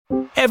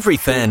Every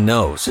fan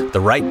knows the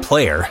right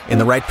player in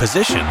the right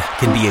position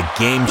can be a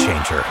game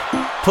changer.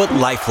 Put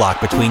LifeLock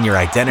between your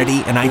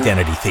identity and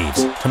identity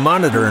thieves to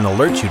monitor and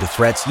alert you to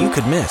threats you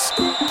could miss.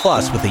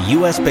 Plus, with a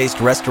U.S.-based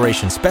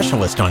restoration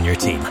specialist on your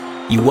team,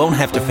 you won't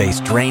have to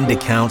face drained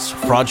accounts,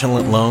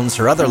 fraudulent loans,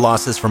 or other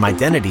losses from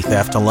identity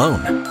theft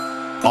alone.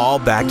 All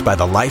backed by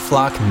the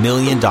LifeLock $1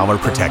 Million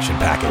Protection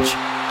Package.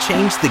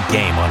 Change the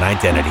game on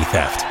identity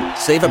theft.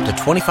 Save up to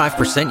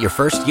 25% your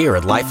first year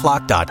at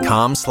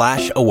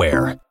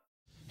LifeLock.com/aware.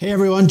 Hey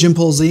everyone, Jim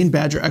Polzine,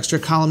 Badger Extra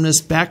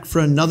columnist, back for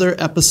another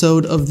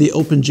episode of the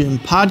Open Jim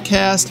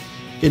Podcast.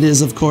 It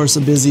is, of course,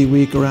 a busy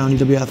week around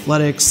UW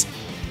Athletics.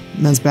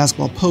 Men's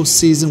basketball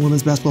postseason,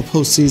 women's basketball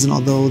postseason,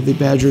 although the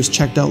Badgers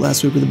checked out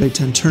last week with a Big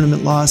Ten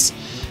tournament loss.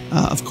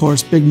 Of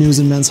course, big news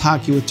in men's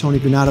hockey with Tony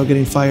Granato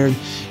getting fired,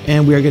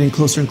 and we are getting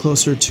closer and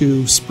closer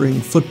to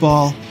spring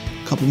football.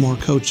 A couple more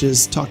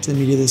coaches talked to the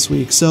media this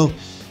week. So,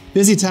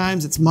 busy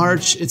times. It's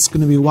March. It's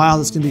going to be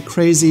wild. It's going to be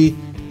crazy.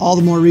 All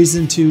the more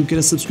reason to get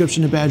a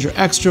subscription to Badger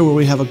Extra, where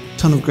we have a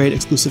ton of great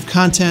exclusive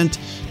content,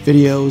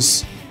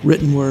 videos,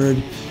 written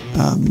word,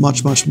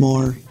 much, much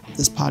more.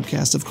 This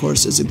podcast, of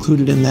course, is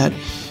included in that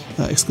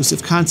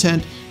exclusive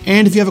content.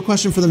 And if you have a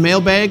question for the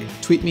mailbag,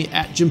 tweet me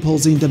at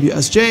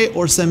JimPolzineWSJ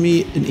or send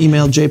me an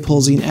email,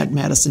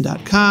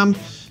 jpolzine@madison.com.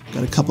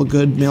 Got a couple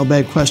good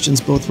mailbag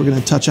questions, both we're going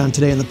to touch on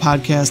today in the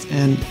podcast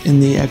and in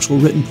the actual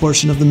written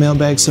portion of the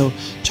mailbag, so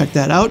check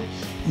that out.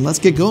 And let's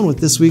get going with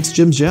this week's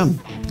Jim's Gem.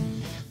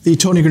 The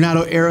Tony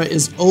Granato era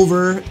is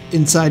over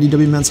inside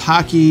UW men's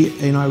hockey.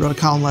 I wrote a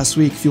column last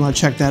week, if you want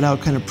to check that out,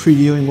 kind of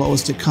previewing what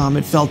was to come.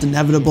 It felt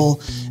inevitable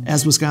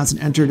as Wisconsin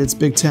entered its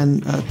Big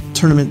Ten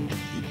tournament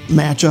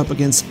matchup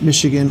against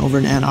Michigan over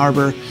in Ann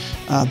Arbor.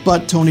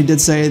 But Tony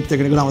did say they're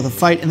going to go down with a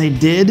fight, and they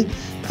did.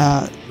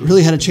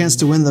 Really had a chance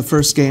to win the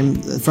first game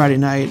Friday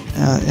night,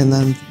 and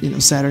then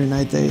Saturday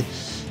night they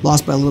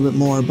lost by a little bit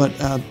more. But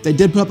they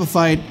did put up a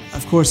fight.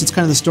 Of course, it's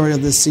kind of the story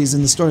of this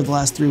season. The story of the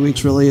last 3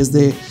 weeks really is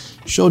they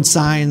showed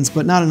signs,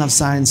 but not enough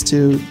signs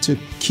to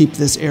keep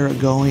this era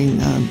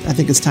going. I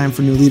think it's time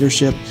for new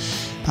leadership.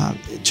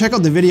 Check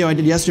out the video I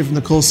did yesterday from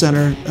the Kohl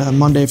Center,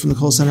 Monday from the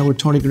Kohl Center, where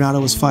Tony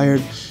Granato was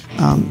fired.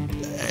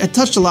 I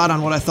touched a lot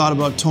on what I thought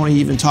about Tony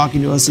even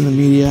talking to us in the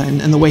media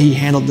and the way he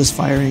handled this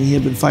firing. He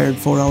had been fired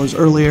 4 hours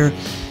earlier,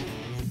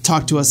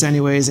 talked to us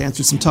anyways,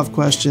 answered some tough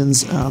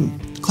questions,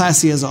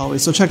 classy as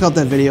always. So check out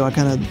that video. I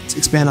kind of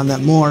expand on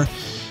that more.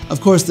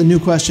 Of course, the new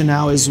question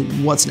now is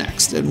what's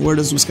next and where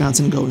does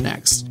Wisconsin go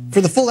next? For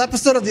the full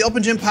episode of the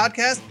Open Jim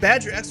Podcast,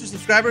 Badger Extra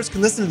subscribers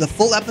can listen to the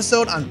full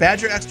episode on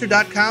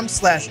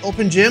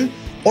badgerextra.com/OpenJim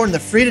or in the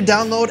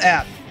free-to-download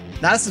app.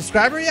 Not a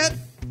subscriber yet?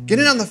 Get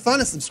in on the fun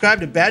and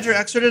subscribe to Badger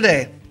Extra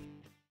today.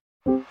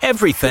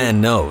 Every fan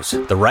knows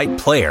the right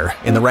player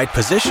in the right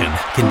position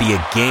can be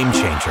a game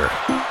changer.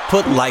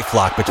 Put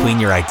LifeLock between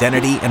your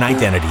identity and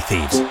identity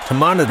thieves to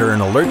monitor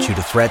and alert you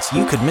to threats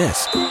you could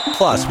miss.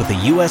 Plus, with a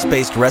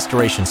U.S.-based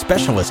restoration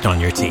specialist on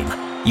your team,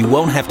 you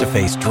won't have to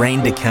face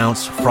drained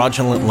accounts,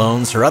 fraudulent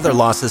loans, or other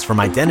losses from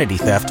identity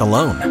theft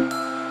alone.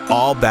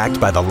 All backed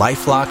by the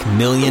LifeLock $1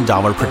 Million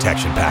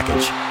Protection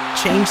Package.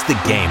 Change the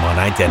game on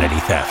identity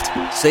theft.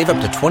 Save up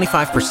to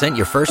 25%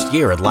 your first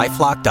year at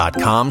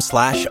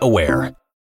LifeLock.com/aware.